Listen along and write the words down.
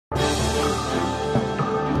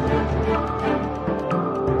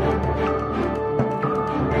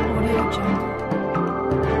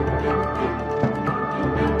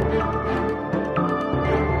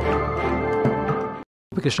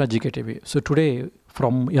Gopikrishna, GKTV. So today,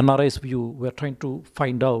 from NRI's view, we're trying to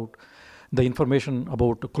find out the information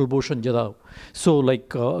about Kulbhushan Jadhav. So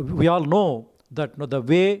we all know that the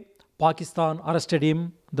way Pakistan arrested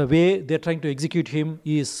him, the way they're trying to execute him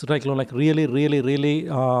is really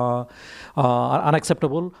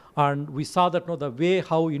unacceptable. And we saw that the way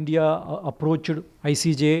how India approached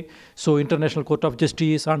ICJ, so International Court of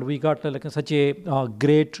Justice, and we got such a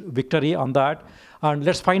great victory on that. And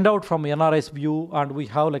let's find out from NRI's view, and we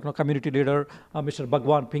have community leader Mr.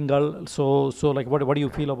 Bhagwan Pingal. So what do you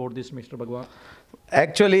feel about this, Mr. Bhagwan?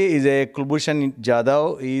 Actually, is a Kulbhushan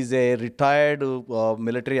Jadhav. He is a retired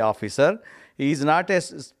military officer. He is not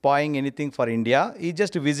spying anything for India. He is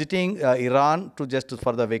just visiting Iran for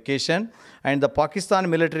the vacation. And the Pakistan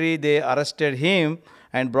military, they arrested him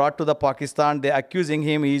and brought to the Pakistan. They accusing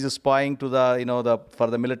him he is spying to for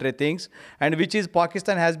the military things, and which is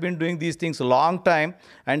Pakistan has been doing these things a long time.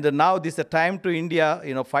 And now this is the time to India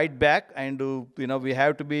fight back, and we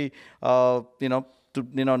have to be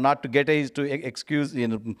not to get excuse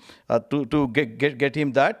to get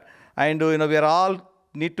him that. And we are all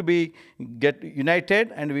need to be get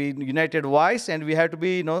united, and we united voice, and we have to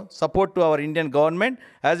be support to our Indian government,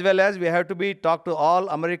 as well as we have to be talk to all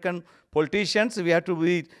American politicians. We have to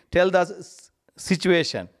be tell the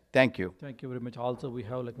situation. Thank you. Thank you very much. Also, we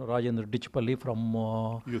have Rajendra Ditchpalli from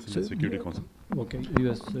US Security Council. Okay,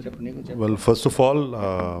 US. Well, first of all,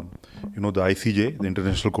 the ICJ, the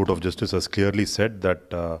International Court of Justice, has clearly said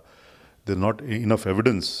that there's not enough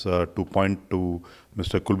evidence to point to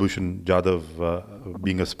Mr. Kulbhushan Jadhav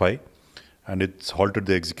being a spy, and it's halted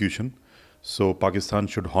the execution. So Pakistan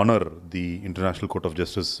should honor the International Court of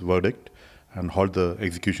Justice verdict and halt the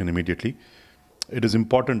execution immediately. It is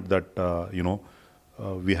important that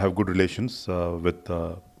we have good relations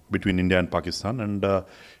between India and Pakistan, and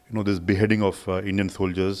this beheading of Indian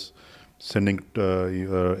soldiers, sending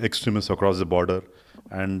extremists across the border,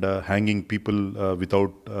 and hanging people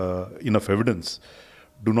without enough evidence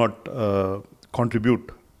do not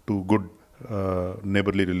contribute to good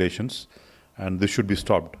neighborly relations, and this should be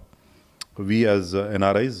stopped. We as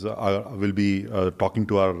NRIs will be talking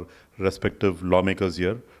to our respective lawmakers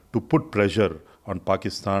here to put pressure on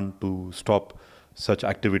Pakistan to stop such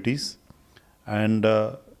activities and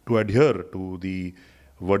to adhere to the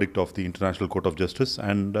verdict of the International Court of Justice,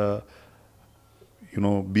 and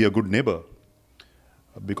be a good neighbor.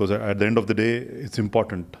 Because at the end of the day, it's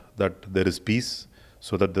important that there is peace,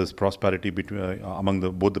 so that there's prosperity between among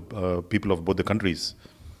both the people of both the countries.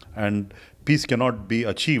 And peace cannot be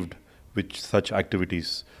achieved with such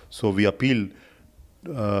activities. So we appeal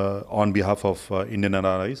on behalf of Indian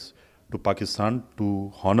NRIs to Pakistan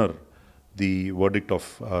to honor the verdict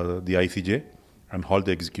of the ICJ and halt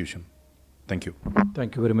the execution. Thank you.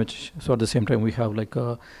 Thank you very much. So at the same time, we have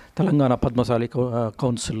Telangana Padmasali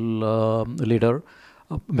Council leader,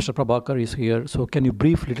 Mr. Prabhakar is here. So can you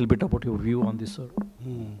brief a little bit about your view on this, sir?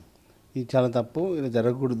 ఇది చాలా తప్పు, ఇది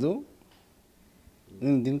జరగకూడదు,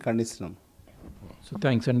 దీన్ని ఖండిస్తున్నాం. So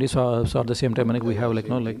thanks, Andy. So at the same time, we have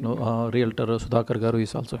realtor Sudhakar Garu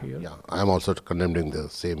is also here. Yeah, I am also condemning the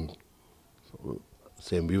same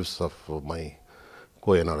views of my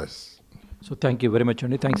co-NRS. So thank you very much,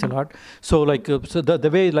 Andy. Thanks a lot. So so the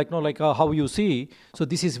way how you see, so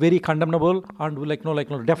this is very condemnable, and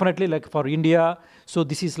definitely for India. So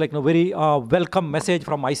this is very welcome message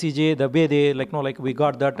from ICJ. The way they we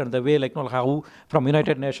got that, and the way how from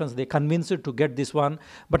United Nations they convinced to get this one.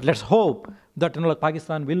 But let's hope that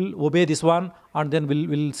Pakistan will obey this one, and then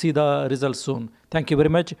we'll see the results soon. Thank you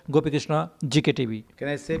very much, Gopikrishna, GKTV. Can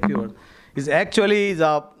I say a few words? It's actually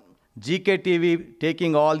the GKTV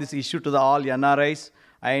taking all this issue to all NRIs,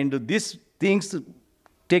 and these things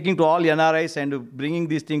taking to all NRIs and bringing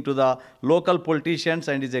this thing to the local politicians,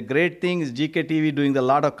 and it's a great thing. It's GKTV doing a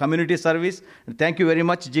lot of community service. Thank you very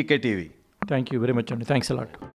much, GKTV. Thank you very much, Andy. Thanks a lot.